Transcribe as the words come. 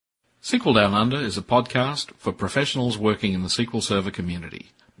SQL Down Under is a podcast for professionals working in the SQL Server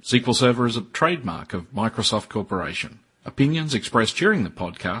community. SQL Server is a trademark of Microsoft Corporation. Opinions expressed during the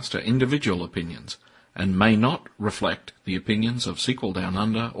podcast are individual opinions and may not reflect the opinions of SQL Down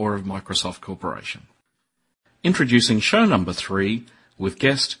Under or of Microsoft Corporation. Introducing show number 3 with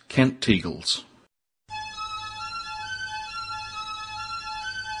guest Kent Tegels.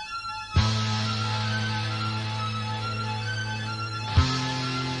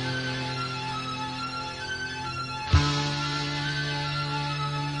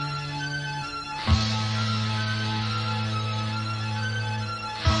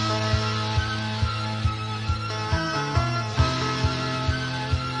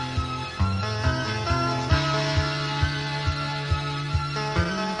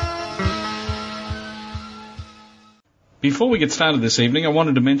 Before we get started this evening, I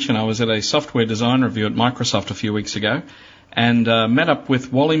wanted to mention I was at a software design review at Microsoft a few weeks ago and met up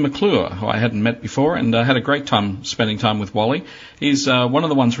with Wally McClure, who I hadn't met before, and had a great time spending time with Wally. He's one of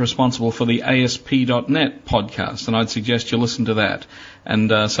the ones responsible for the ASP.NET podcast, and I'd suggest you listen to that.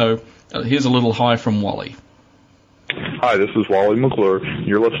 And so here's a little hi from Wally. Hi, this is Wally McClure.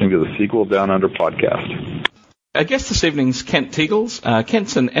 You're listening to the SQL Down Under podcast. Our guest this evening's Kent Tegels.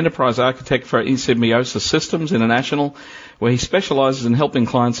 Kent's an enterprise architect for eSymbiosis Systems International, where he specialises in helping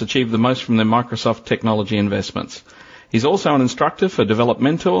clients achieve the most from their Microsoft technology investments. He's also an instructor for Develop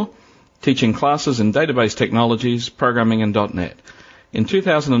Mentor, teaching classes in database technologies, programming and .NET. In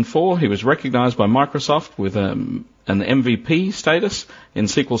 2004, he was recognised by Microsoft with an MVP status in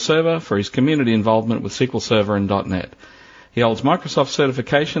SQL Server for his community involvement with SQL Server and .NET. He holds Microsoft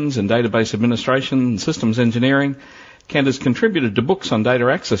certifications in database administration and systems engineering. Kent has contributed to books on data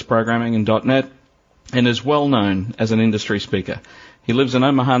access programming and .NET and is well known as an industry speaker. He lives in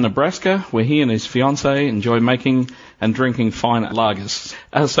Omaha, Nebraska, where he and his fiancée enjoy making and drinking fine lagers.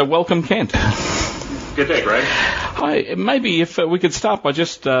 So welcome, Kent. Good day, Greg. Hi. Maybe if we could start by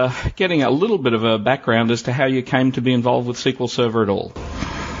just getting a little bit of a background as to how you came to be involved with SQL Server at all.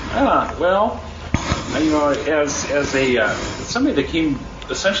 As somebody that came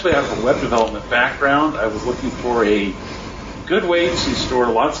essentially out of a web development background, I was looking for a good way to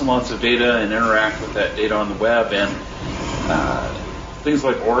store lots and lots of data and interact with that data on the web. And things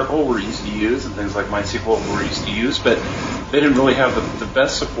like Oracle were easy to use, and things like MySQL were easy to use, but they didn't really have the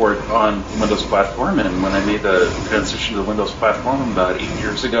best support on the Windows platform. And when I made the transition to the Windows platform about 8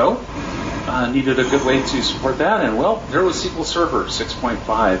 years ago, needed a good way to support that. And well, there was SQL Server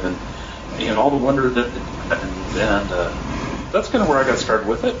 6.5 and all the wonder that and that's kind of where I got started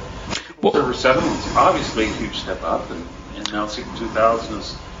with it. SQL Server 7 was obviously a huge step up, and now SQL 2000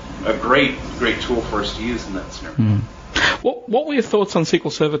 is a great tool for us to use in that scenario. What were your thoughts on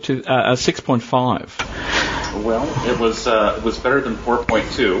SQL Server 6.5? Well, it was better than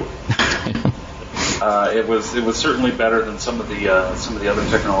 4.2. It was certainly better than some of the other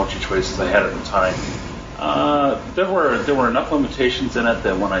technology choices I had at the time. There were enough limitations in it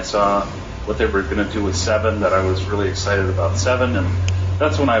that when I saw what they were going to do with 7, that I was really excited about 7, and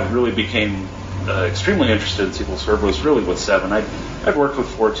that's when I really became extremely interested in SQL Server. Was really with 7. I'd worked with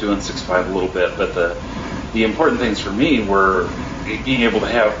 4.2 and 6.5 a little bit, but the important things for me were being able to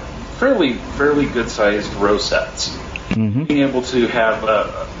have fairly good-sized row sets, being able to have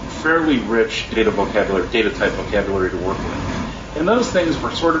a fairly rich data type vocabulary to work with. And those things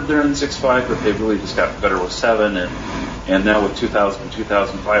were sort of there in 6.5, but they really just got better with 7, and now with 2000 and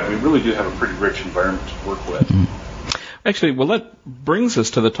 2005, we really do have a pretty rich environment to work with. Actually, well, that brings us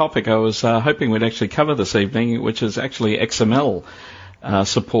to the topic I was hoping we'd actually cover this evening, which is actually XML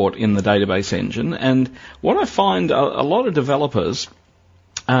support in the database engine. And what I find, a lot of developers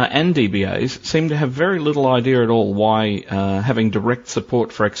and DBAs seem to have very little idea at all why having direct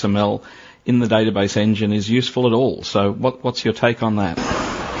support for XML in the database engine is useful at all. So what's your take on that?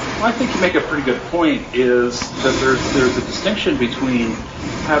 Well, I think you make a pretty good point, is that there's a distinction between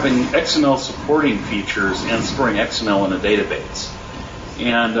having XML supporting features and storing XML in a database.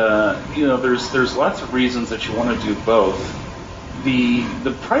 And there's lots of reasons that you want to do both.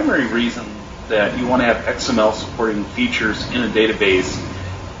 The primary reason that you want to have XML supporting features in a database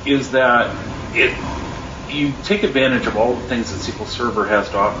is that you take advantage of all the things that SQL Server has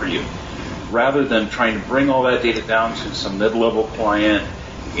to offer you. Rather than trying to bring all that data down to some mid-level client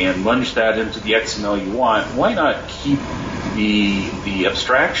and lunge that into the XML you want, why not keep the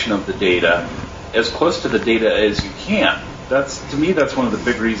abstraction of the data as close to the data as you can? To me, that's one of the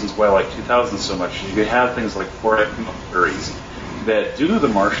big reasons why I like 2000 so much. You have things like core XML queries that do the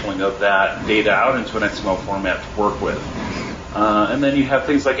marshalling of that data out into an XML format to work with. And then you have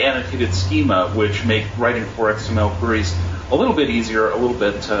things like annotated schema, which make writing core XML queries a little bit easier, a little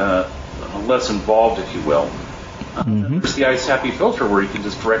bit less involved, if you will. There's the ISAPI filter where you can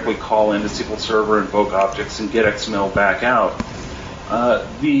just directly call into SQL Server, invoke objects, and get XML back out. I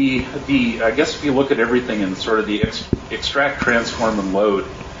guess if you look at everything in sort of the extract, transform, and load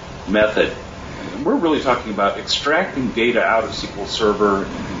method, we're really talking about extracting data out of SQL Server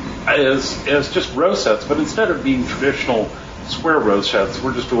as just row sets, but instead of being traditional square row sets,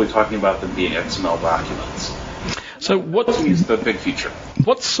 we're just really talking about them being XML documents. So what is the big feature?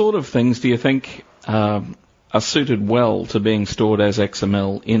 What sort of things do you think are suited well to being stored as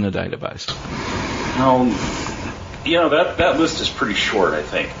XML in a database? That list is pretty short, I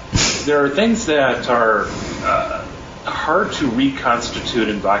think. There are things that are hard to reconstitute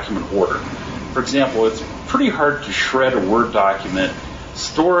in document order. For example, it's pretty hard to shred a Word document,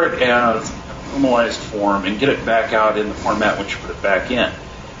 store it as a formalized form, and get it back out in the format once you put it back in.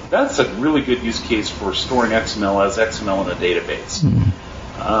 That's a really good use case for storing XML as XML in a database.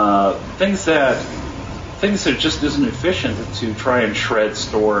 Things that just isn't efficient to try and shred,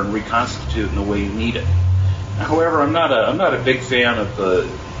 store, and reconstitute in the way you need it. However, I'm not a big fan of the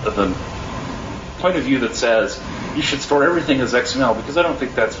point of view that says you should store everything as XML, because I don't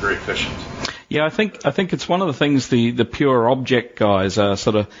think that's very efficient. Yeah, I think it's one of the things the pure object guys are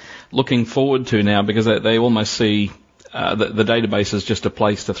sort of looking forward to now, because they almost see the database is just a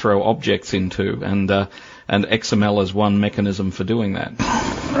place to throw objects into, and XML is one mechanism for doing that.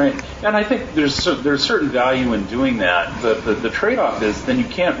 Right, and I think there's certain value in doing that. The trade-off is then you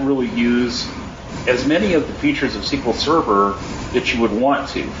can't really use as many of the features of SQL Server that you would want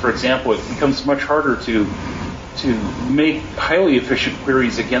to. For example, it becomes much harder to make highly efficient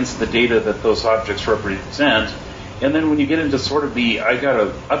queries against the data that those objects represent. And then when you get into sort of I got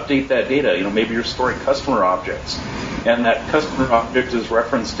to update that data, maybe you're storing customer objects, and that customer object is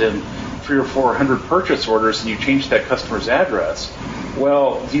referenced in 300 or 400 purchase orders, and you change that customer's address.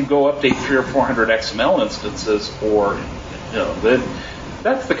 Well, do you go update 300 or 400 XML instances, or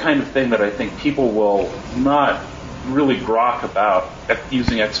that's the kind of thing that I think people will not really grok about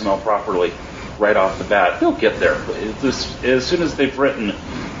using XML properly right off the bat. They'll get there. As soon as they've written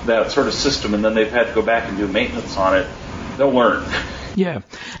that sort of system and then they've had to go back and do maintenance on it, they'll learn. Yeah.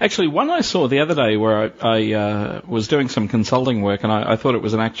 Actually, one I saw the other day where I was doing some consulting work, and I thought it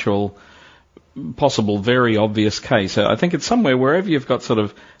was an actual possible very obvious case. I think it's somewhere wherever you've got sort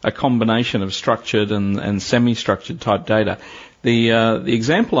of a combination of structured and semi-structured type data. The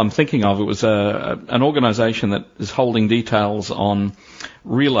example I'm thinking of, it was an organization that is holding details on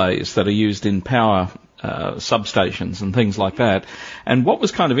relays that are used in power substations and things like that. And what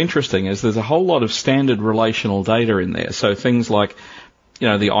was kind of interesting is there's a whole lot of standard relational data in there. So things like,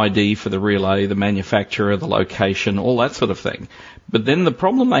 the ID for the relay, the manufacturer, the location, all that sort of thing. But then the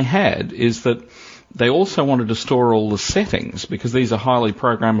problem they had is that they also wanted to store all the settings, because these are highly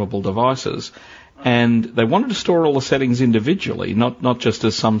programmable devices. And they wanted to store all the settings individually, not just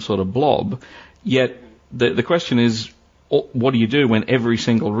as some sort of blob. Yet the question is, what do you do when every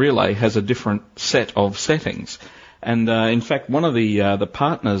single relay has a different set of settings? And in fact, one of the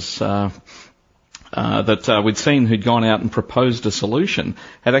partners that we'd seen who'd gone out and proposed a solution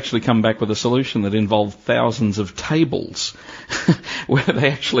had actually come back with a solution that involved thousands of tables, where they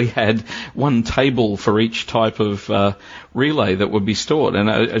actually had one table for each type of relay that would be stored. And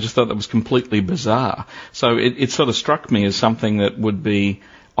I just thought that was completely bizarre. So it sort of struck me as something that would be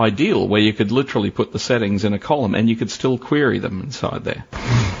ideal, where you could literally put the settings in a column and you could still query them inside there.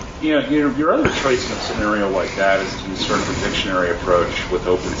 Your other choice in a scenario like that is to use sort of a dictionary approach with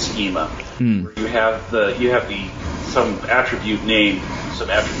open schema, where you have some attribute name,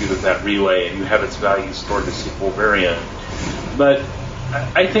 some attribute of that relay, and you have its value stored as SQL variant. But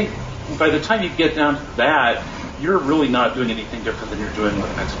I think by the time you get down to that, you're really not doing anything different than you're doing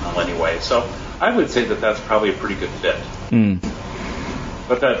with XML anyway. So I would say that that's probably a pretty good fit.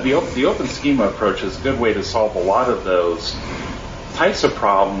 But the open schema approach is a good way to solve a lot of those types of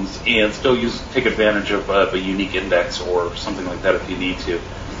problems and still take advantage of a unique index or something like that if you need to.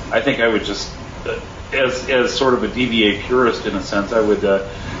 I think I would just, as sort of a DBA purist in a sense, I would,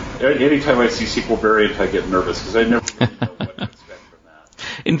 anytime I see SQL variant, I get nervous because I never really know what to expect from that.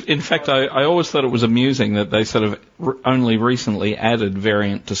 In fact, I always thought it was amusing that they sort of only recently added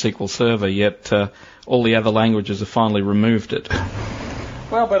variant to SQL Server, yet all the other languages have finally removed it.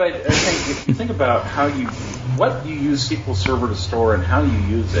 Well, but I think if you think about what you use SQL Server to store and how you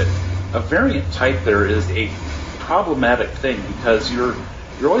use it, a variant type there is a problematic thing, because you're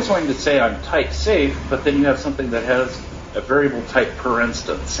always wanting to say I'm type safe, but then you have something that has a variable type per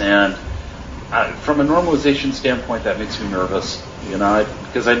instance, and from a normalization standpoint, that makes me nervous,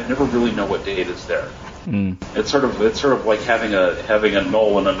 because I never really know what data is there. It's sort of like having a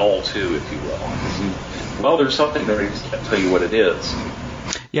null and a null too, if you will. Well, there's something there, I just can't tell you what it is.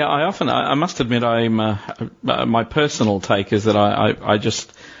 Yeah, I must admit, my personal take is that I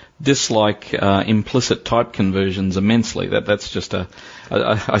just dislike implicit type conversions immensely. That's just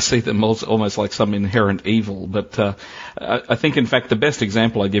I see them almost like some inherent evil. But I think, in fact, the best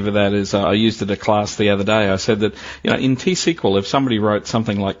example I give of that is I used it at a class the other day. I said that, in T-SQL, if somebody wrote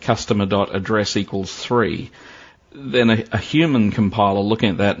something like customer.address equals 3, then a human compiler looking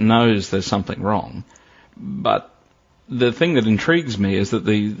at that knows there's something wrong. But the thing that intrigues me is that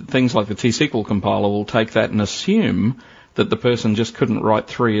the things like the T-SQL compiler will take that and assume that the person just couldn't write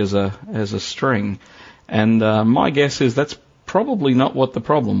 3 as a string. And my guess is that's probably not what the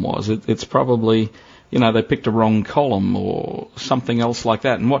problem was. It's probably, they picked a wrong column or something else like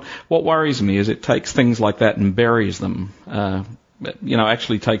that. And what worries me is it takes things like that and buries them.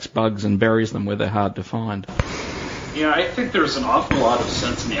 Actually takes bugs and buries them where they're hard to find. Yeah, I think there's an awful lot of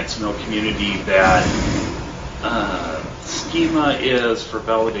sense in the XML community that schema is for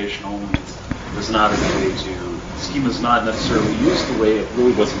validation only. There's not a way to. Schema is not necessarily used the way it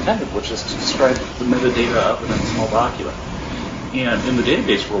really was intended, which is to describe the metadata of an XML document. And in the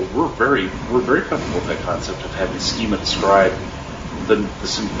database world, we're very comfortable with that concept of having schema describe the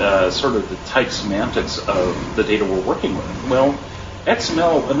sort of the type semantics of the data we're working with. Well,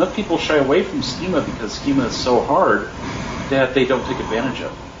 XML, enough people shy away from schema because schema is so hard that they don't take advantage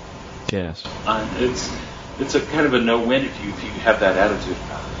of it. Yes. It's a kind of a no-win if you have that attitude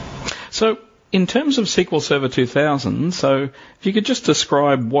about it. So, in terms of SQL Server 2000, so if you could just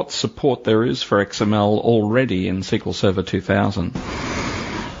describe what support there is for XML already in SQL Server 2000.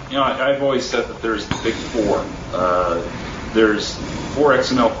 I've always said that there's the big four. There's 4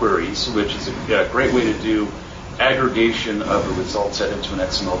 XML queries, which is a great way to do aggregation of a result set into an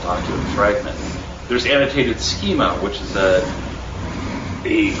XML document fragment. There's annotated schema, which is a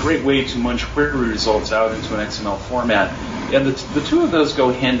great way to munch query results out into an XML format. And the two of those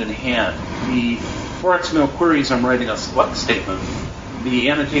go hand in hand. The 4 XML queries, I'm writing a select statement. The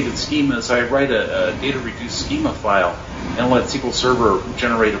annotated schemas, I write a data-reduced schema file and let SQL Server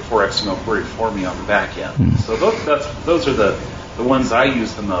generate a 4 XML query for me on the back end. So those are the ones I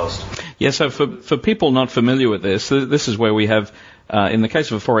use the most. Yeah, so for people not familiar with this is where we have, in the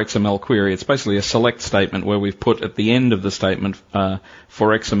case of a 4 XML query, it's basically a select statement where we've put at the end of the statement 4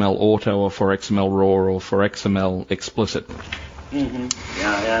 XML auto or 4 XML raw or 4 XML explicit. Mm-hmm.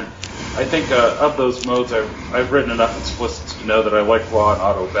 Yeah, and I think of those modes, I've written enough explicits to know that I like raw and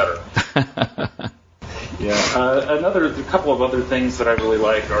auto better. Yeah. A couple of other things that I really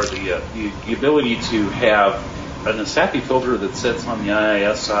like are the ability to have a SAPI filter that sits on the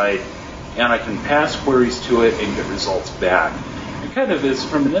IIS side, and I can pass queries to it and get results back. It kind of is,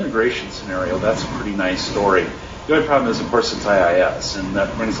 from an integration scenario, that's a pretty nice story. The only problem is, of course, it's IIS, and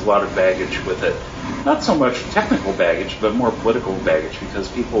that brings a lot of baggage with it. Not so much technical baggage, but more political baggage, because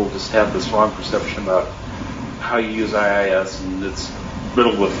people just have this wrong perception about how you use IIS, and it's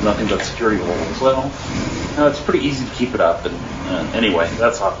riddled with nothing but security holes. Well, it's pretty easy to keep it up, and anyway,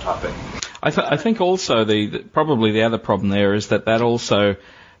 that's off topic. I think also probably the other problem there is that also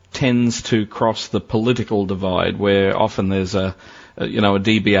tends to cross the political divide, where often there's a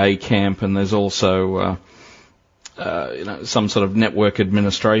DBA camp, and there's also some sort of network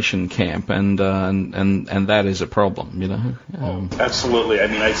administration camp, and that is a problem. Absolutely. I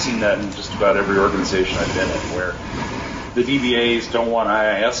mean, I've seen that in just about every organization I've been in, where the DBAs don't want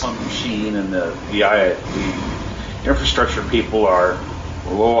IIS on the machine, and the infrastructure people are,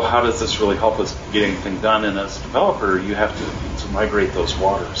 well, how does this really help us get anything done? And as a developer, you have to migrate those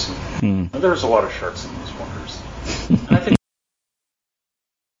waters. And there's a lot of sharks in those waters. And I think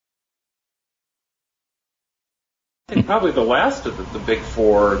probably the last of the big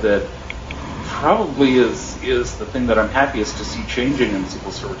four that probably is the thing that I'm happiest to see changing in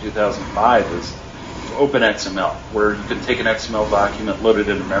SQL Server 2005 is OpenXML, where you can take an XML document, load it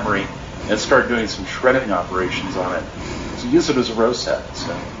into memory, and start doing some shredding operations on it. So use it as a row set.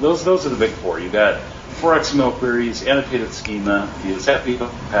 So those are the big four. You've got 4 XML queries, annotated schema, the SAPI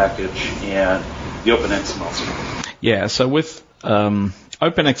package, and the OpenXML support. Yeah, so with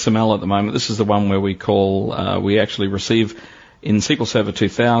OpenXML at the moment, this is the one where we actually receive, in SQL Server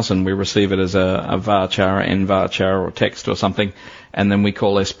 2000, we receive it as a varchar, nvarchar, or text or something, and then we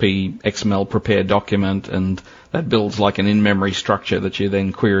call SP XML prepare document, and that builds like an in-memory structure that you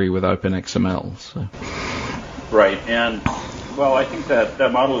then query with OpenXML. So. Right, and well, I think that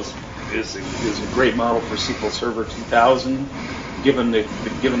model is a great model for SQL Server 2000, given the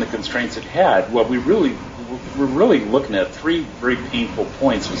constraints it had. Well, we're really looking at 3 very painful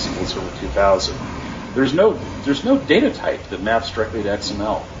points with SQL Server 2000. there's no data type that maps directly to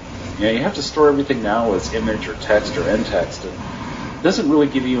XML. You have to store everything now as image or text or end text, and it doesn't really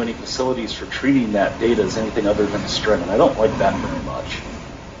give you any facilities for treating that data as anything other than a string, and I don't like that very much.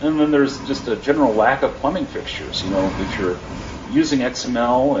 And then there's just a general lack of plumbing fixtures. If you're using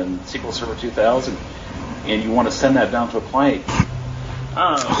XML and SQL Server 2000 and you want to send that down to a client,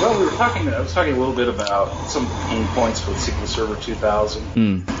 I was talking a little bit about some pain points with SQL Server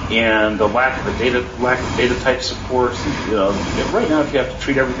 2000 and the lack of data type support. Right now, if you have to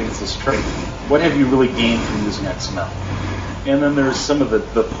treat everything as a string, what have you really gained from using XML? And then there's some of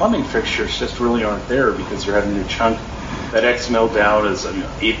the plumbing fixtures just really aren't there because you're having to chunk that XML down as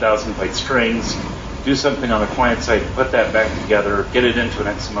 8,000 byte strings, do something on the client side, put that back together, get it into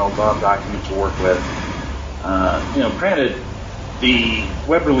an XML DOM document to work with. Granted, the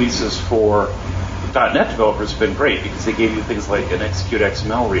web releases for .NET developers have been great because they gave you things like an execute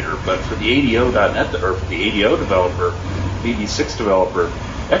XML reader, but for the ADO.NET or for the ADO developer, VB6 developer,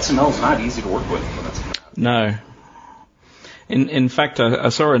 XML is not easy to work with. No. In fact, I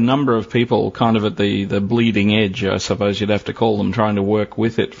saw a number of people kind of at the bleeding edge, I suppose you'd have to call them, trying to work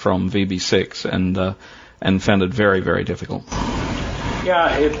with it from VB6 and found it very, very difficult.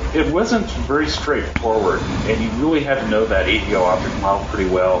 Yeah, it wasn't very straightforward, and you really had to know that ADO object model pretty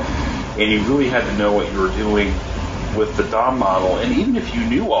well, and you really had to know what you were doing with the DOM model. And even if you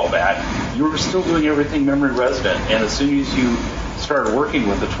knew all that, you were still doing everything memory resident. And as soon as you started working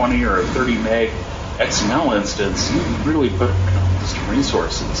with a 20 or a 30 meg XML instance, you really put some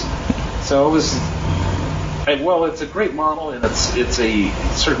resources. So it's a great model, and it's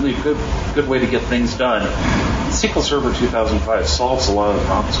certainly a good way to get things done. SQL Server 2005 solves a lot of the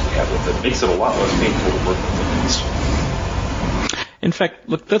problems we have with it. Makes it a lot less painful to work with at least. In fact,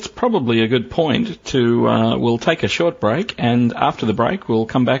 look, that's probably a good point to, we'll take a short break, and after the break we'll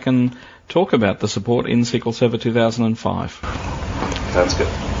come back and talk about the support in SQL Server 2005. That's good.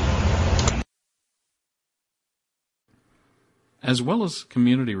 As well as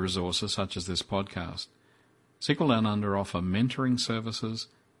community resources such as this podcast, SQL Down Under offer mentoring services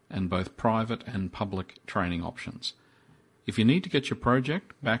and both private and public training options. If you need to get your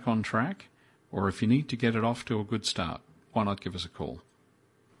project back on track, or if you need to get it off to a good start, why not give us a call?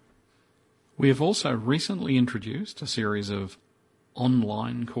 We have also recently introduced a series of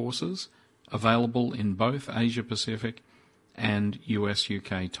online courses available in both Asia Pacific and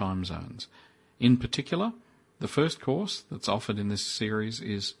US-UK time zones. In particular, the first course that's offered in this series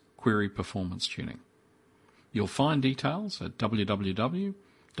is Query Performance Tuning. You'll find details at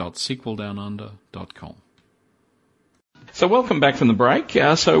www.sqldownunder.com. So welcome back from the break.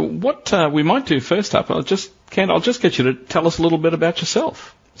 So what we might do first up, I'll just get you to tell us a little bit about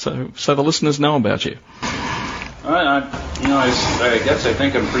yourself, so the listeners know about you. I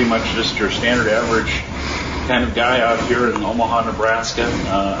think I'm pretty much just your standard average kind of guy out here in Omaha, Nebraska.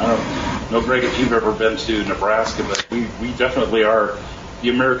 I don't know, Greg, if you've ever been to Nebraska, but we definitely are the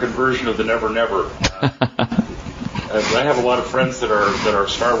American version of the Never Never. I have a lot of friends that are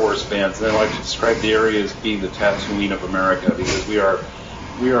Star Wars fans, and they like to describe the area as being the Tatooine of America because we are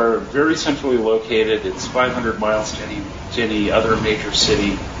very centrally located. It's 500 miles to any other major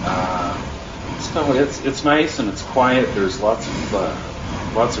city. It's nice and it's quiet. There's lots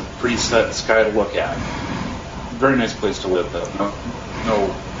of pretty sky to look at. Very nice place to live, though.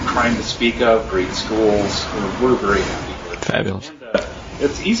 No crime to speak of. Great schools. We're very happy here. Fabulous. And,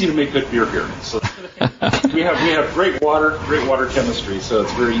 it's easy to make good beer here. So we have great water chemistry. So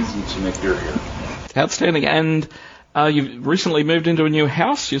it's very easy to make beer here. Outstanding. And you've recently moved into a new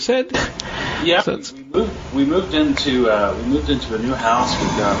house, you said? Yeah, so we moved into a new house.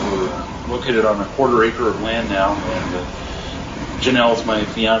 We're located on a quarter acre of land now, and Janelle's my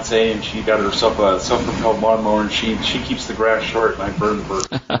fiance, and she got herself a self-propelled lawnmower, and she keeps the grass short, and I burn the bird.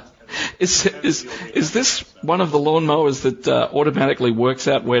 Is this one of the lawnmowers that automatically works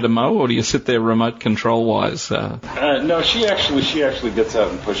out where to mow, or do you sit there remote control wise? No, she actually gets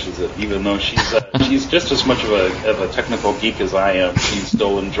out and pushes it. Even though she's just as much of a technical geek as I am, she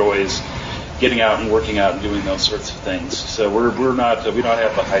still enjoys getting out and working out and doing those sorts of things. So we don't have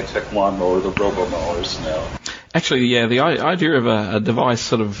the high tech lawnmower, the robo mowers. No. Actually, yeah, the idea of a device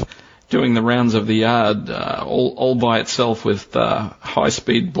sort of doing the rounds of the yard all by itself with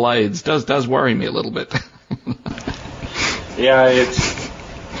high-speed blades does worry me a little bit. Yeah, it's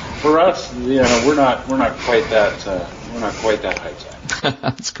for us. We're not quite that high tech.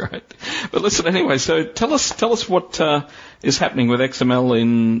 That's great. But listen, anyway. So tell us what is happening with XML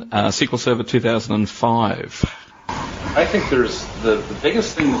in SQL Server 2005. I think there's the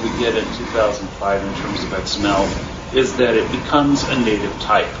biggest thing that we get in 2005 in terms of XML is that it becomes a native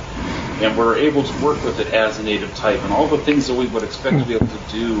type. and we're able to work with it as a native type. And all the things that we would expect to be able to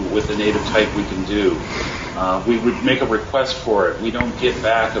do with a native type, we can do. We would make a request for it. We don't get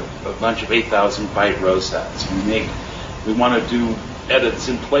back a bunch of 8,000 byte row sets. We want to do edits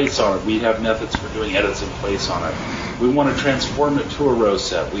in place on it. We have methods for doing edits in place on it. We want to transform it to a row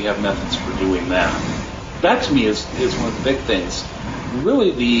set. We have methods for doing that. That to me is one of the big things.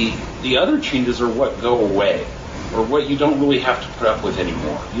 Really, the other changes are what go away, or what you don't really have to put up with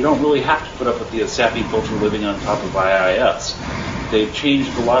anymore. You don't really have to put up with the SAPI filter living on top of IIS. They've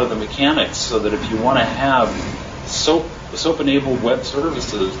changed a lot of the mechanics so that if you want to have SOAP-enabled web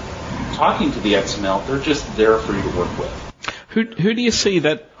services talking to the XML, they're just there for you to work with. Who do you see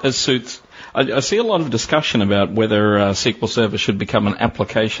that as suits? I see a lot of discussion about whether SQL Server should become an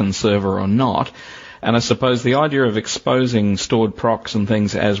application server or not. And I suppose the idea of exposing stored procs and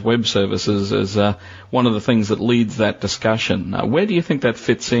things as web services is one of the things that leads that discussion. Where do you think that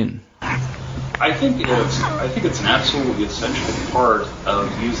fits in? I think it's an absolutely essential part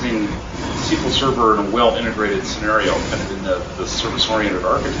of using SQL Server in a well-integrated scenario, kind of in the service-oriented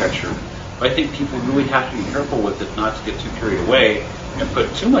architecture. But I think people really have to be careful with it not to get too carried away and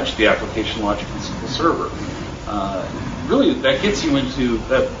put too much of the application logic in SQL Server. Really, that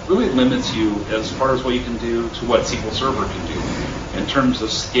really limits you as far as what you can do to what SQL Server can do in terms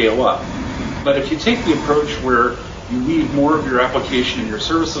of scale up. But if you take the approach where you leave more of your application and your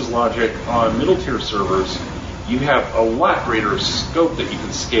services logic on middle tier servers, you have a lot greater scope that you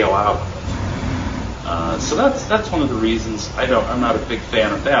can scale out. So that's one of the reasons I'm not a big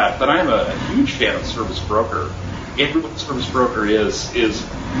fan of that, but I'm a huge fan of Service Broker. And what Service Broker is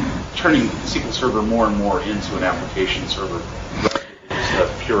turning SQL Server more and more into an application server rather than just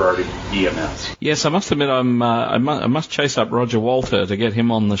a pure VMS. Yes, I must admit I must chase up Roger Walter to get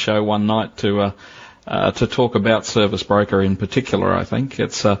him on the show one night to talk about Service Broker in particular. I think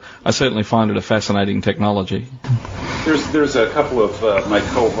I certainly find it a fascinating technology. There's a couple of my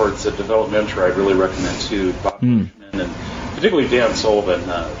cohorts at Develop Mentor I'd really recommend too, Bob Fishman and particularly Dan Sullivan.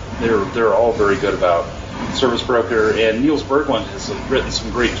 They're all very good about Service Broker, and Niels Berglund has written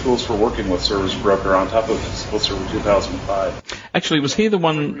some great tools for working with Service Broker on top of SQL Server 2005. Actually, was he the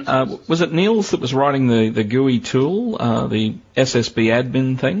one? Was it Niels that was writing the GUI tool, the SSB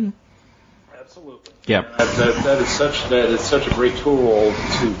admin thing? Absolutely. Yeah. That is such a great tool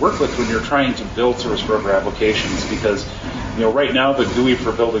to work with when you're trying to build Service Broker applications, because right now the GUI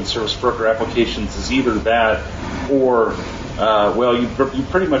for building Service Broker applications is either that or you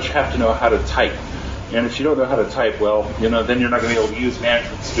pretty much have to know how to type. And if you don't know how to type well, then you're not going to be able to use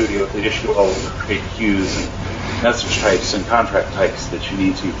Management Studio to issue all of the create queues and message types and contract types that you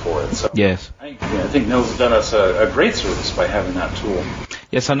need to for it. So yes. I think Niels has done us a great service by having that tool.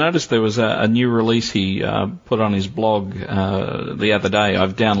 Yes, I noticed there was a new release he put on his blog the other day.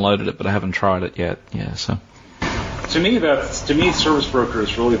 I've downloaded it, but I haven't tried it yet. Yeah, so. To me, Service Broker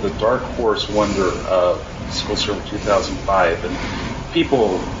is really the dark horse wonder of SQL Server 2005, and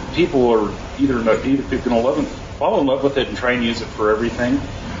people are either going to fall in love with it and try and use it for everything,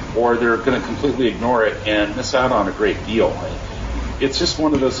 or they're going to completely ignore it and miss out on a great deal. It's just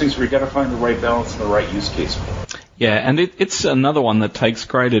one of those things where you got to find the right balance and the right use case for it. Yeah, and it's another one that takes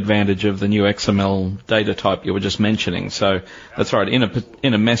great advantage of the new XML data type you were just mentioning. So that's right.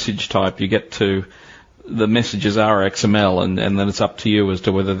 In a message type, you get to the messages are XML, and then it's up to you as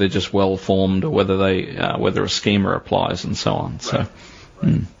to whether they're just well formed or whether a schema applies and so on.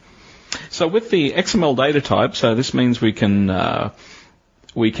 Right. So with the XML data type, so this means we can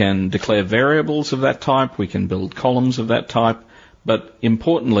declare variables of that type, we can build columns of that type, but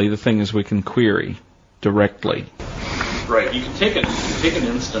importantly, the thing is we can query directly. Right. You can take an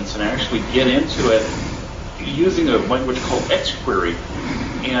instance and actually get into it using a language called XQuery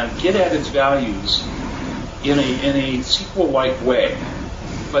and get at its values in a SQL-like way.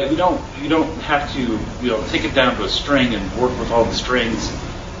 But you don't have to take it down to a string and work with all the strings.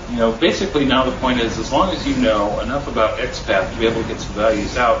 Basically now the point is, as long as you know enough about XPath to be able to get some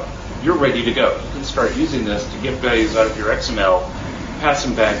values out, you're ready to go. You can start using this to get values out of your XML, pass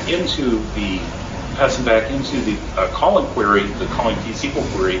them back into the calling query, the calling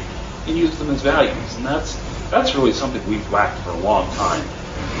T-SQL query, and use them as values. And that's really something we've lacked for a long time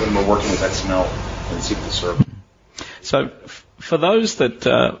when we're working with XML and SQL Server. So for those that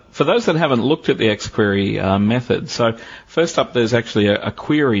haven't looked at the XQuery method, so first up there's actually a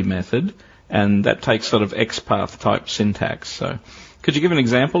query method, and that takes sort of XPath type syntax. So could you give an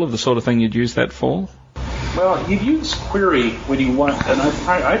example of the sort of thing you'd use that for? Well, you'd use query when you want, and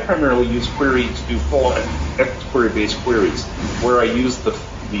I primarily use query to do full XQuery-based queries, where I use the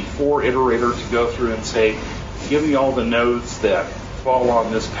for iterator to go through and say, give me all the nodes that fall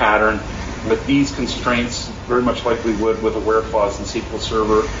on this pattern, with these constraints, very much like we would with a where clause in SQL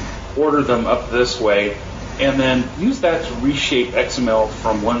Server, order them up this way, and then use that to reshape XML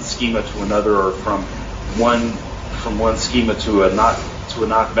from one schema to another, or from one schema to a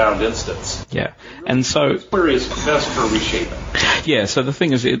not bound instance. Yeah, and so this query is best for reshaping. Yeah, so the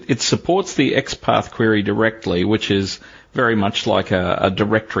thing is, it supports the XPath query directly, which is very much like a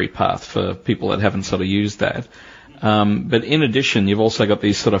directory path for people that haven't sort of used that. But in addition, you've also got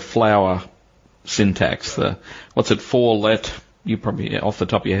these sort of flower syntax. What's it, for, let? You probably off the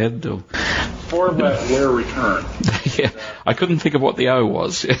top of your head do. For, let, where, return. Yeah, I couldn't think of what the O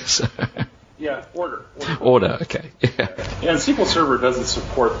was. Yes. Yeah, order. Order. Okay. Yeah. And SQL Server doesn't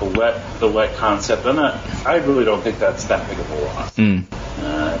support the let concept. I really don't think that's that big of a loss.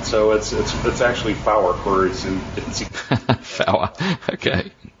 So it's actually flower queries in SQL. Flower.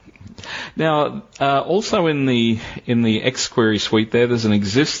 Okay. Now, also in the XQuery suite, there's an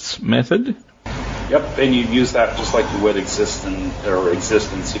exists method. Yep, and you use that just like you would exist in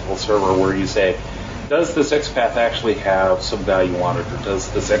SQL Server, where you say, does this XPath actually have some value on it, or does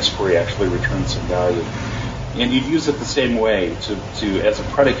this XQuery actually return some value? And you'd use it the same way to as a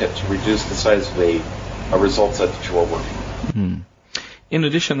predicate to reduce the size of a result set that you are working. In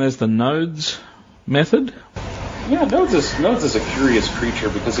addition, there's the nodes method. Yeah, nodes is a curious creature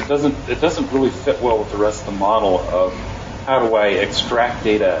because it doesn't really fit well with the rest of the model of how do I extract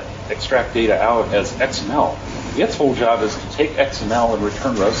data out as XML. Its whole job is to take XML and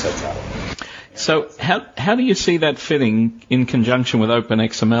return row sets out of it. So how do you see that fitting in conjunction with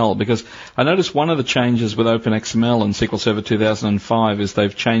OpenXML? Because I noticed one of the changes with OpenXML in SQL Server 2005 is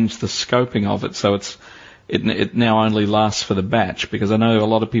they've changed the scoping of it, so it now only lasts for the batch, because I know a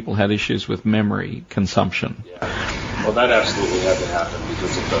lot of people had issues with memory consumption. Yeah. Well, that absolutely had to happen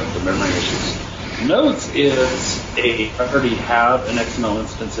because of the memory issues. Nodes I already have an XML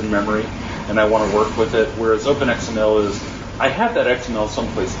instance in memory, and I want to work with it, whereas OpenXML is, I have that XML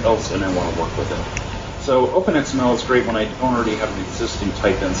someplace else and I want to work with it. So OpenXML is great when I don't already have an existing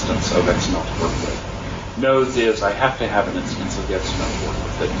type instance of XML to work with. Nodes is, I have to have an instance of the XML to work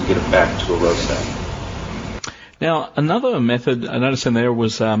with it and get it back to a row set. Now, another method I noticed in there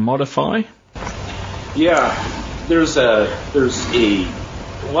was modify. Yeah, there's a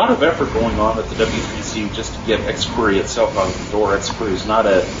lot of effort going on at the W3C just to get XQuery itself out of the door. XQuery is not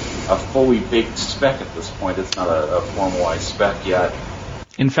a fully baked spec at this point. It's not a formalized spec yet.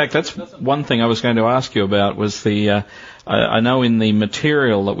 In fact, that's one thing I was going to ask you about was I know in the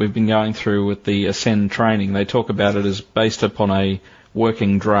material that we've been going through with the Ascend training, they talk about it as based upon a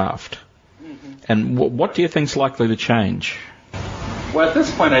working draft. Mm-hmm. And what do you think is likely to change? Well, at this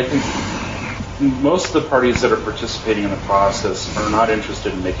point, I think most of the parties that are participating in the process are not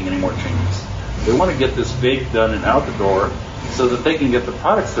interested in making any more changes. They want to get this big done and out the door so that they can get the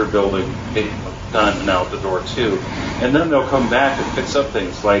products they're building done and out the door too. And then they'll come back and fix up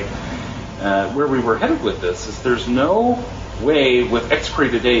things like where we were headed with this is there's no way with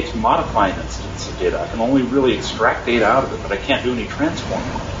XQuery today to modify an instance of data. I can only really extract data out of it, but I can't do any transform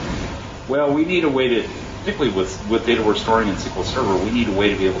on it. Well, we need a way to, particularly with data we're storing in SQL Server, we need a way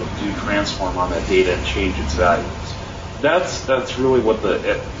to be able to do transform on that data and change its values. That's really what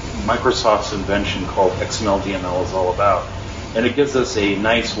the Microsoft's invention called XML-DML is all about. And it gives us a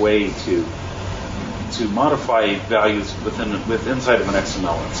nice way to modify values inside of an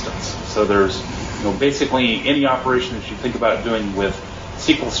XML instance. So there's basically any operation that you think about doing with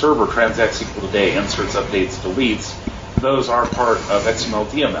SQL Server, transact SQL today, inserts, updates, deletes, those are part of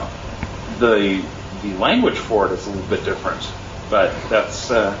XML-DML. The language for it is a little bit different, but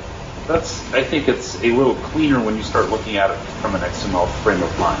that's I think it's a little cleaner when you start looking at it from an XML frame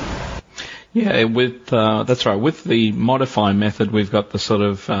of mind. Yeah, that's right. With the modify method, we've got the sort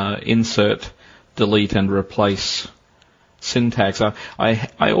of insert, delete, and replace syntax. I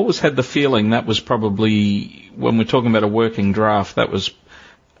always had the feeling that was probably, when we're talking about a working draft, that was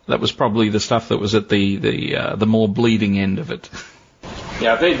probably the stuff that was at the more bleeding end of it.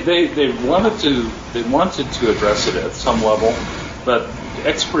 Yeah, they wanted to address it at some level, but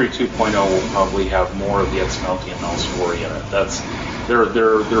XQuery 2.0 will probably have more of the XML-DML story in it. That's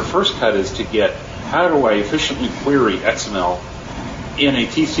their first cut is to get how do I efficiently query XML in a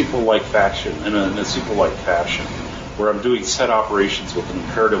T-SQL-like fashion, in a SQL-like fashion, where I'm doing set operations with an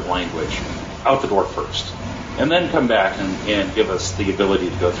imperative language out the door first, and then come back and give us the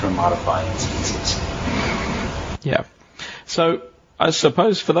ability to go through and modify instances. Yeah. So I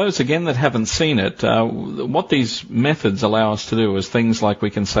suppose for those, again, that haven't seen it, what these methods allow us to do is things like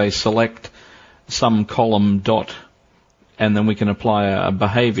we can say select some column dot and then we can apply a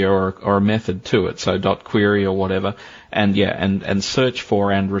behavior or a method to it, so .query or whatever, and search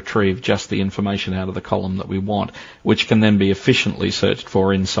for and retrieve just the information out of the column that we want, which can then be efficiently searched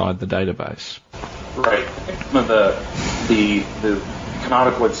for inside the database. Right. One of the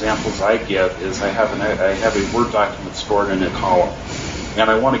canonical examples I give is I have a Word document stored in a column, and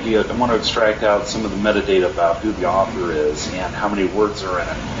I want to extract out some of the metadata about who the author is and how many words are in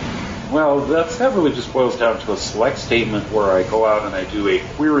it. Well, that really just boils down to a select statement where I go out and I do a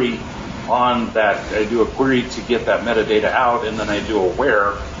query on that. I do a query to get that metadata out, and then I do a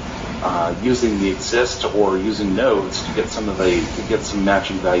where using the exist or using nodes to get some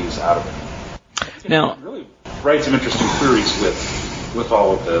matching values out of it. Now, really write some interesting queries with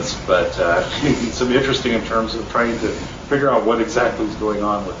all of this, but some interesting in terms of trying to figure out what exactly is going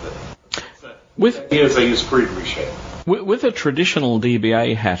on with it. The idea is I use query to reshape. With a traditional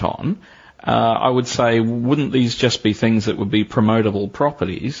DBA hat on, I would say, wouldn't these just be things that would be promotable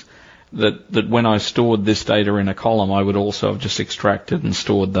properties that when I stored this data in a column, I would also have just extracted and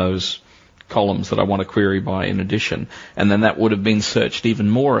stored those columns that I want to query by in addition, and then that would have been searched even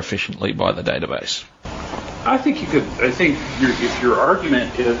more efficiently by the database? I think you could. I think if your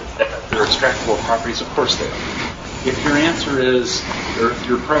argument is that they're extractable properties, of course they are. If your answer is, or if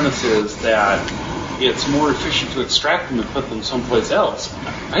your premise is that it's more efficient to extract them and put them someplace else,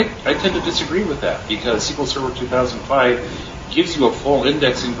 I tend to disagree with that, because SQL Server 2005 gives you a full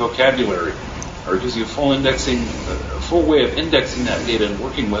indexing vocabulary, or gives you a full way of indexing that data and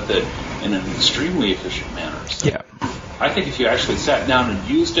working with it in an extremely efficient manner. So yeah. I think if you actually sat down and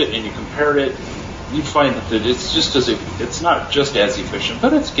used it and you compared it, you'd find that it's not just as efficient,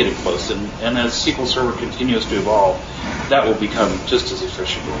 but it's getting close. And as SQL Server continues to evolve, that will become just as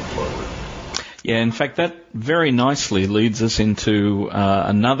efficient going forward. Yeah, in fact, that very nicely leads us into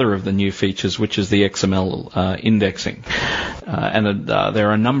another of the new features, which is the XML indexing. And there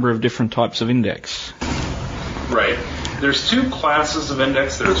are a number of different types of index. Right. There's two classes of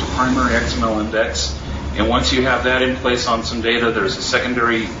index. There's a primary XML index, and once you have that in place on some data, there's a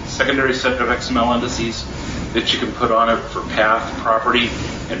secondary set of XML indices that you can put on it for path, property,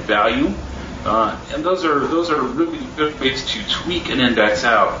 and value. And those are really good ways to tweak an index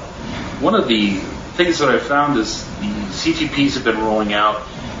out. One of the things that I've found is the CTPs have been rolling out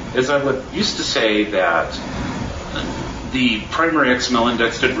is I used to say that the primary XML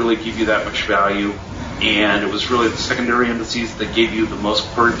index didn't really give you that much value, and it was really the secondary indices that gave you the most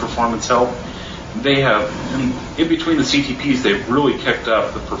query performance help. They have, in between the CTPs, they've really kicked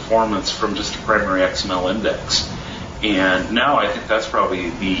up the performance from just a primary XML index. And now I think that's probably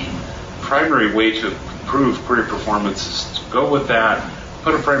the primary way to improve query performance is to go with that,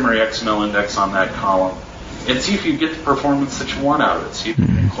 put a primary XML index on that column, and see if you get the performance that you want out of it. See if you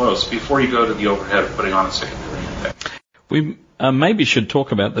get close before you go to the overhead of putting on a secondary index. We maybe should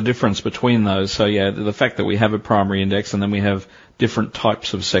talk about the difference between those. So, yeah, the fact that we have a primary index and then we have different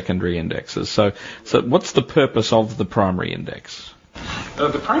types of secondary indexes. So what's the purpose of the primary index?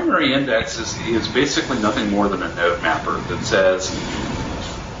 The primary index is basically nothing more than a node mapper that says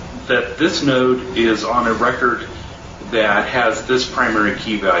that this node is on a record that has this primary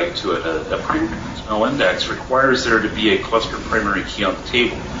key value to it. A primary XML index requires there to be a clustered primary key on the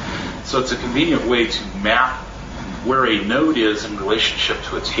table. So it's a convenient way to map where a node is in relationship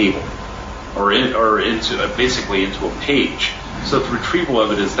to a table, or basically into a page. So the retrieval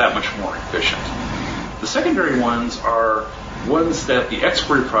of it is that much more efficient. The secondary ones are ones that the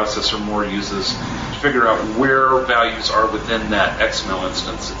XQuery processor more uses to figure out where values are within that XML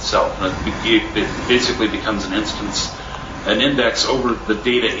instance itself. And it basically becomes an index over the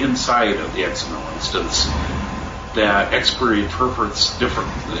data inside of the XML instance that XQuery interprets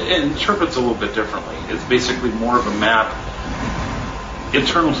a little bit differently. It's basically more of a map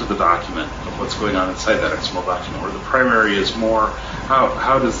internal to the document of what's going on inside that XML document, where the primary is more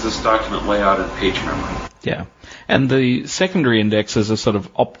how does this document lay out in page memory. Yeah. And the secondary indexes are sort of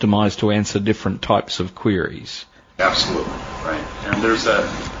optimized to answer different types of queries. Absolutely, right. And there's a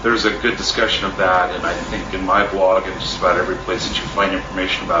good discussion of that, and I think in my blog and just about every place that you find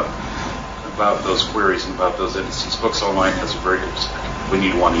information about those queries and about those indices. Books Online has a very good discussion when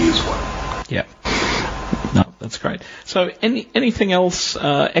you want to use one. Yeah. No, that's great. So anything else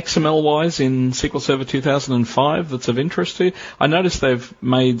XML-wise in SQL Server 2005 that's of interest to you? I noticed they've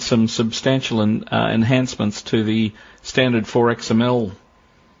made some substantial enhancements to the standard 4XML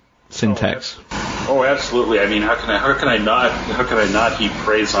syntax. Oh, absolutely. I mean, how can I not heap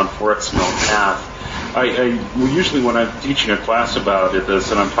praise on 4XML path? Usually when I'm teaching a class about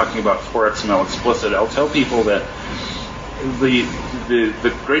this and I'm talking about 4XML explicit, I'll tell people that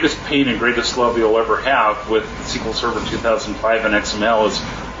the greatest pain and greatest love you'll ever have with SQL Server 2005 and XML is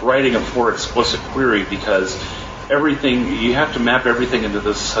writing a for explicit query, because you have to map everything into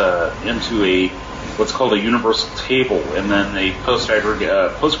this into a what's called a universal table, and then a post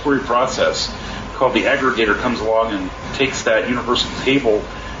query process called the aggregator comes along and takes that universal table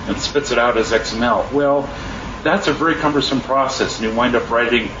and spits it out as XML. Well, that's a very cumbersome process, and you wind up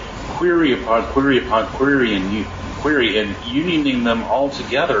writing query upon query upon query and unioning them all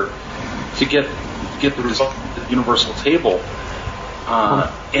together to get the result of the universal table.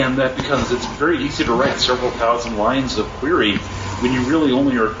 And that, because it's very easy to write several thousand lines of query when you really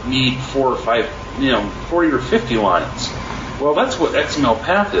only need 4 or 5, 40 or 50 lines. Well, that's what XML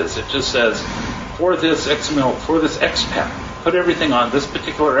path is. It just says, for this XML, for this X path, put everything on this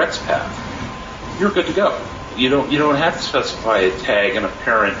particular X path. You're good to go. You don't have to specify a tag and a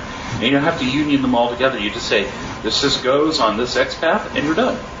parent, and you don't have to union them all together. You just say, this goes on this X path, and you're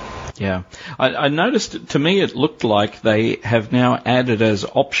done. Yeah. I noticed, to me, it looked like they have now added as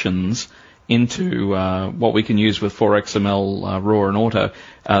options into what we can use with 4XML, raw and auto,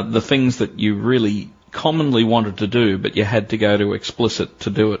 the things that you really commonly wanted to do, but you had to go to explicit to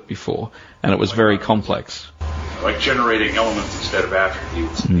do it before, and it was very complex. Like generating elements instead of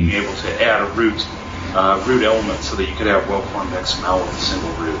attributes, being able to add a root element so that you could have well-formed XML with a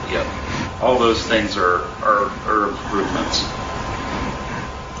single root. Yeah, all those things are improvements.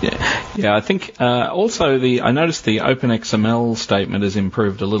 Yeah. I think also I noticed the OpenXML statement is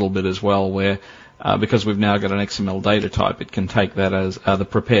improved a little bit as well, where because we've now got an XML data type, it can take that as the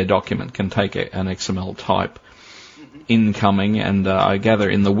prepare document can take an XML type incoming, and I gather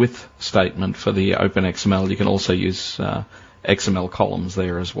in the with statement for the OpenXML you can also use XML columns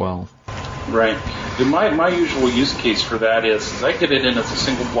there as well. Right. My usual use case for that is I get it in as a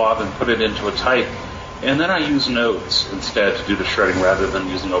single blob and put it into a type, and then I use nodes instead to do the shredding rather than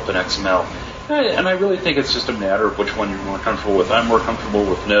using OpenXML. And I really think it's just a matter of which one you're more comfortable with. I'm more comfortable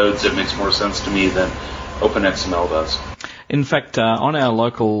with nodes. It makes more sense to me than OpenXML does. In fact, on our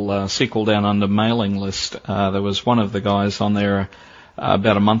local SQL Down Under mailing list, there was one of the guys on there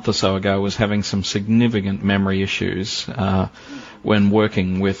about a month or so ago was having some significant memory issues when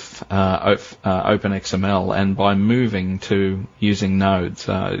working with OpenXML, and by moving to using nodes,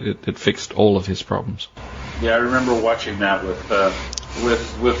 it fixed all of his problems. Yeah, I remember watching that with a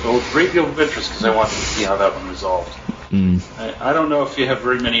great deal of interest because I wanted to see how that one resolved. I don't know if you have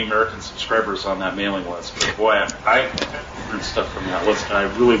very many American subscribers on that mailing list, but boy, I learned stuff from that list, and I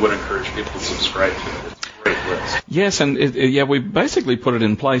really would encourage people to subscribe to it. It's a great list. Yes, and we basically put it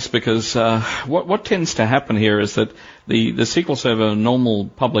in place because what tends to happen here is that the SQL Server normal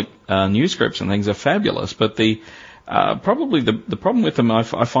public news scripts and things are fabulous, but probably the problem with them I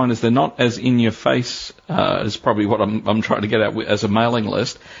find is they're not as in your face as probably what I'm trying to get at as a mailing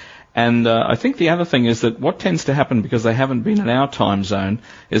list. And I think the other thing is that what tends to happen, because they haven't been in our time zone,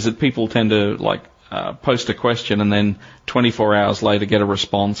 is that people tend to post a question and then 24 hours later get a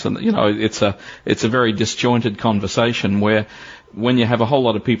response, and it's a very disjointed conversation where when you have a whole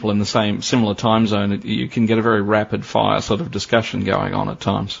lot of people in the similar time zone, you can get a very rapid fire sort of discussion going on at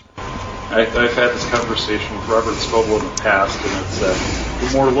times. I've had this conversation with Robert Scoble in the past, and it's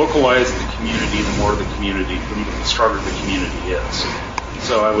the more localized the community, the stronger the community is.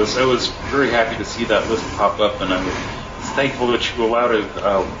 So I was very happy to see that list pop up, and I was thankful that you allowed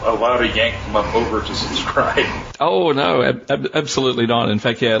a yank them up over to subscribe. Oh no, absolutely not. In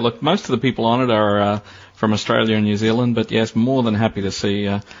fact, yeah, look, most of the people on it are from Australia and New Zealand, but yes, more than happy to see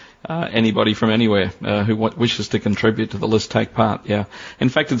anybody from anywhere who wishes to contribute to the list take part. Yeah, in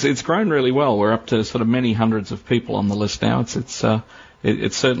fact, it's grown really well. We're up to sort of many hundreds of people on the list now.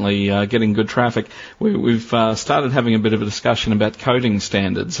 It's certainly getting good traffic. We've started having a bit of a discussion about coding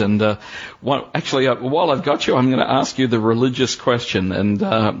standards, and while I've got you, I'm going to ask you the religious question, and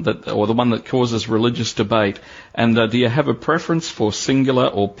or the one that causes religious debate. And do you have a preference for singular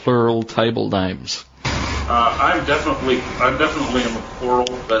or plural table names? I'm definitely in the plural,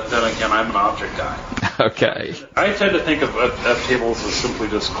 but then again, I'm an object guy. Okay. I tend to think of tables as simply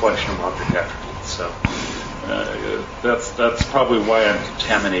just a collection of object attributes. So. That's probably why I'm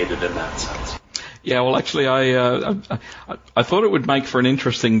contaminated in that sense. Yeah, well, actually, I thought it would make for an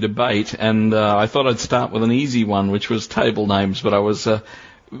interesting debate, and I thought I'd start with an easy one, which was table names, but I was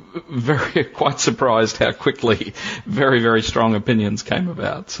quite surprised how quickly very, very strong opinions came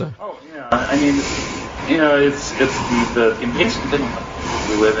about. So. Oh yeah, I mean, it's the amazing thing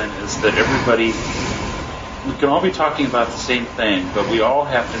we live in is that we can all be talking about the same thing, but we all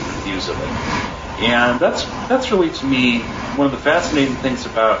have different views of it. And that's really, to me, one of the fascinating things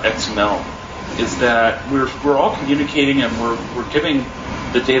about XML is that we're all communicating and we're giving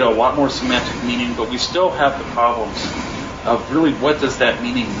the data a lot more semantic meaning, but we still have the problems of really what does that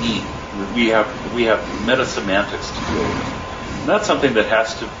meaning mean. We have meta-semantics to deal with. And that's something that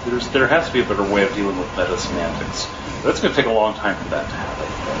there has to be a better way of dealing with meta-semantics. That's going to take a long time for that to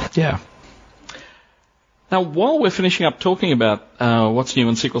happen. Yeah. Now, while we're finishing up talking about what's new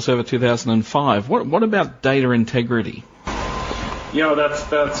in SQL Server 2005, what about data integrity?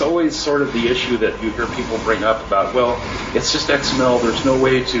 That's always sort of the issue that you hear people bring up about, well, it's just XML, there's no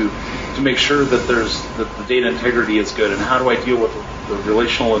way to make sure that the data integrity is good, and how do I deal with the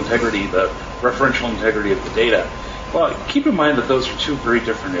relational integrity, the referential integrity of the data? Well, keep in mind that those are two very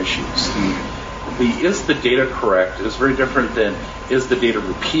different issues. The is the data correct is very different than is the data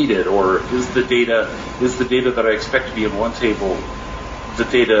repeated, or is the data that I expect to be in one table the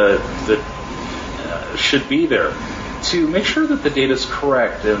data that should be there. To make sure that the data is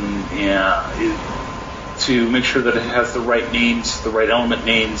correct and to make sure that it has the right names, the right element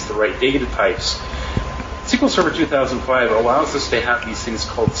names, the right data types, SQL Server 2005 allows us to have these things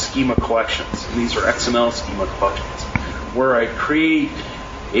called schema collections. And these are XML schema collections, where I create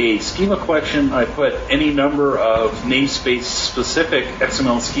a schema collection, I put any number of namespace-specific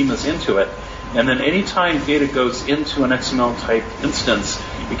XML schemas into it, and then anytime data goes into an XML type instance,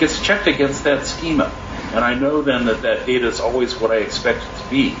 it gets checked against that schema. And I know then that data is always what I expect it to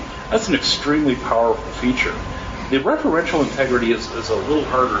be. That's an extremely powerful feature. The referential integrity is a little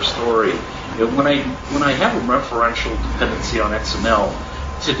harder story. When I have a referential dependency on XML,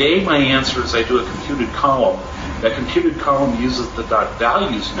 today my answer is I do a computed column. That computed column uses the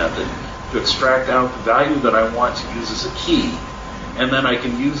 .values method to extract out the value that I want to use as a key, and then I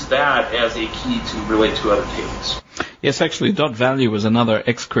can use that as a key to relate to other tables. Yes, actually, .value was another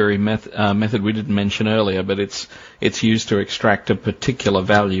XQuery method we didn't mention earlier, but it's used to extract a particular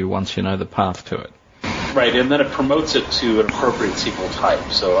value once you know the path to it. Right, and then it promotes it to an appropriate SQL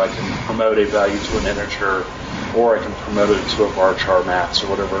type. So I can promote a value to an integer, or I can promote it to a varchar max, or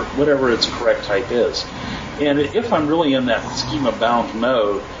whatever its correct type is. And if I'm really in that schema-bound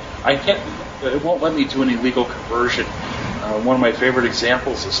mode, it won't let me do any legal conversion. One of my favorite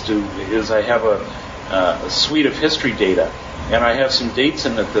examples is I have a suite of history data, and I have some dates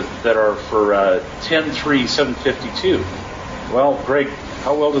in it that are for 10/3/752. Well, Greg,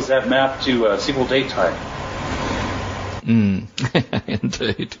 how well does that map to SQL date type?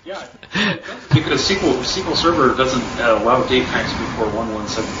 Indeed. Yeah, because SQL Server doesn't allow date types before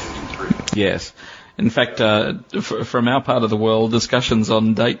 11753. Yes. In fact, from our part of the world, discussions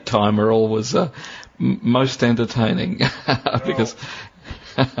on date time are always most entertaining because.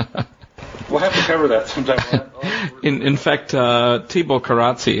 We'll have to cover that sometime. In fact, Tibor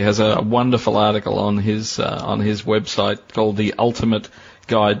Karatzi has a wonderful article on his website called "The Ultimate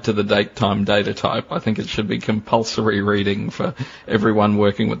Guide to the Date Time Data Type." I think it should be compulsory reading for everyone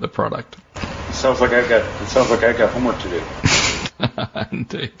working with the product. It sounds like I've got homework to do.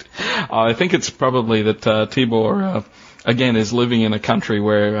 Indeed. I think it's probably that Tibor, again, is living in a country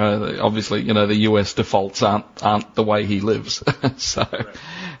where obviously, the US defaults aren't the way he lives. So, right.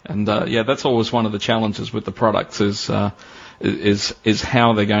 And that's always one of the challenges with the products is how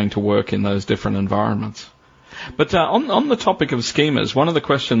they're going to work in those different environments. But on the topic of schemas, one of the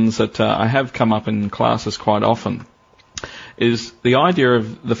questions that I have come up in classes quite often is the idea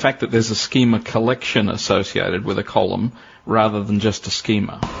of the fact that there's a schema collection associated with a column rather than just a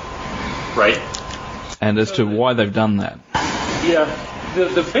schema. Right. And as to why they've done that. Yeah,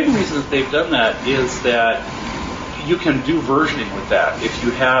 the big reason that they've done that is that you can do versioning with that. If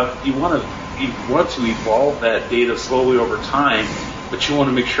you want to evolve that data slowly over time, but you want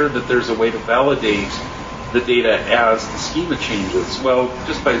to make sure that there's a way to validate the data as the schema changes. Well,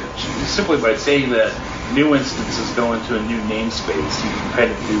 simply by saying that new instances go into a new namespace, you can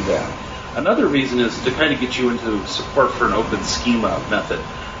kind of do that. Another reason is to kind of get you into support for an open schema method,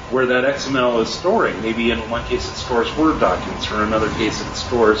 where that XML is storing. Maybe in one case it stores Word documents, or in another case it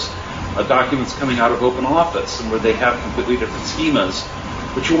stores documents coming out of OpenOffice, and where they have completely different schemas.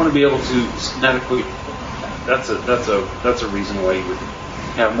 But you want to be able to schematically. That's a reason why you would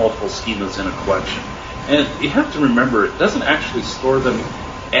have multiple schemas in a collection. And you have to remember, it doesn't actually store them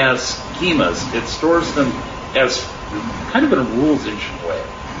as schemas. It stores them as kind of in a rules engine way,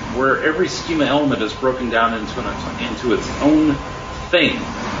 where every schema element is broken down into its own thing,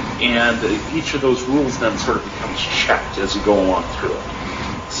 and each of those rules then sort of becomes checked as you go along through it.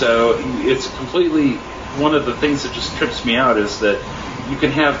 So it's completely, one of the things that just trips me out is that you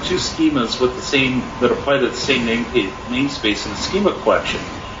can have two schemas that apply to the same namespace in a schema collection,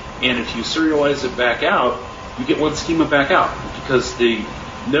 and if you serialize it back out, you get one schema back out, because the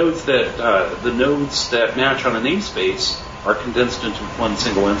nodes the nodes that match on a namespace are condensed into one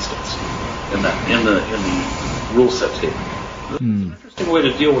single instance in the rule set table. It's an interesting way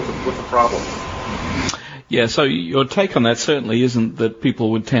to deal with the problem. Yeah, so your take on that certainly isn't that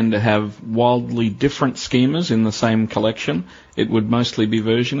people would tend to have wildly different schemas in the same collection. It would mostly be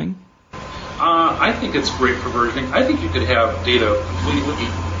versioning. I think it's great for versioning. I think you could have data completely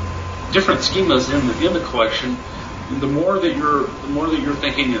different schemas in the collection. The more that you're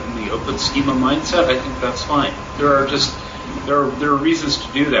thinking in the open schema mindset, I think that's fine. There are reasons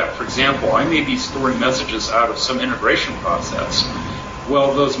to do that. For example, I may be storing messages out of some integration process.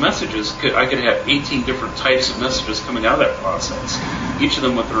 Well, those messages I could have 18 different types of messages coming out of that process, each of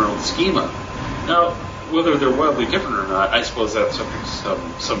them with their own schema. Now, whether they're wildly different or not, I suppose that's subject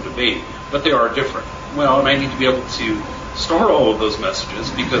to some debate, but they are different. Well, and I need to be able to store all of those messages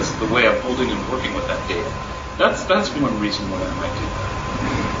because of the way I'm holding and working with that data. That's one reason why I might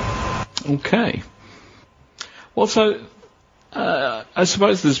do that. Okay. Well, so I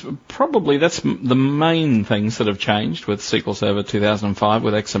suppose that's the main things that have changed with SQL Server 2005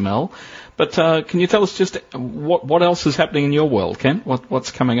 with XML. But can you tell us just what else is happening in your world, Kent?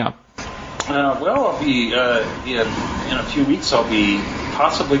 What's coming up? Well, I'll be in a few weeks. I'll be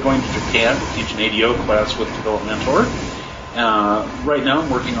possibly going to Japan to teach an ADO class with Developmentor. Right now, I'm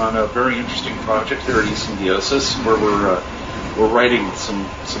working on a very interesting project there at eSymbiosis where we're writing some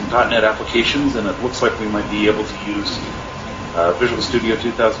 .NET applications, and it looks like we might be able to use Visual Studio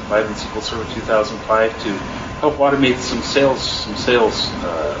 2005 and SQL Server 2005 to help automate some sales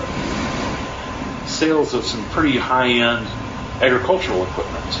of some pretty high-end agricultural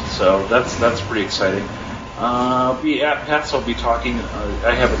equipment. So that's pretty exciting. I'll be at PATS. I'll be talking.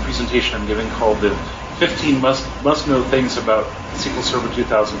 I have a presentation I'm giving called the 15 must-know things about SQL Server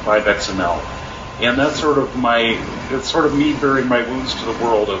 2005 XML. And that's sort of me bearing my wounds to the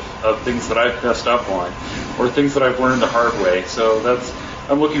world of things that I've messed up on, or things that I've learned the hard way. So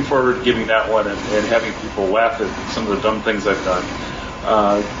I'm looking forward to giving that one and having people laugh at some of the dumb things I've done.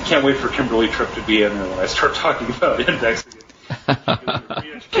 Can't wait for Kimberly Tripp to be in there when I start talking about indexing.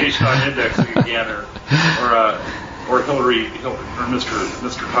 Re-education on indexing again, or Hillary or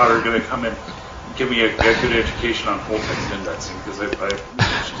Mr. Cotter are going to come in and give me a good education on full text indexing, because I've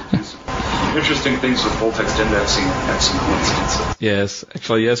managed to do some interesting things with full text indexing and XML instances. Yes,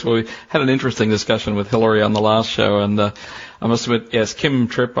 actually, yes. Well, we had an interesting discussion with Hillary on the last show, and I must admit, yes, Kim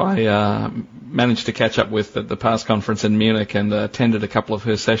Tripp, I managed to catch up with at the PASS conference in Munich and attended a couple of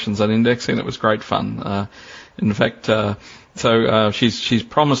her sessions on indexing. It was great fun. In fact, so she's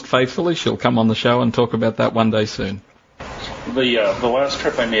promised faithfully she'll come on the show and talk about that one day soon. The last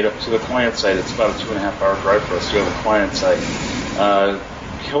trip I made up to the client site, it's about a 2.5-hour drive for us to go to the client site.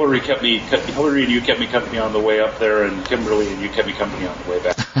 Hillary and you kept me company on the way up there, and Kimberly and you kept me company on the way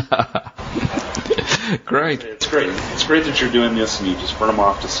back. Great. It's great. It's great that you're doing this, and you just burn them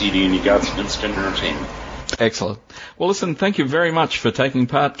off to CD, and you got some instant entertainment. Excellent. Well, listen, thank you very much for taking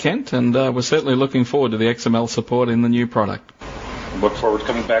part, Kent, and we're certainly looking forward to the XML support in the new product. Look forward to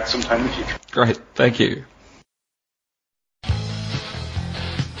coming back sometime in the future. Great. Thank you.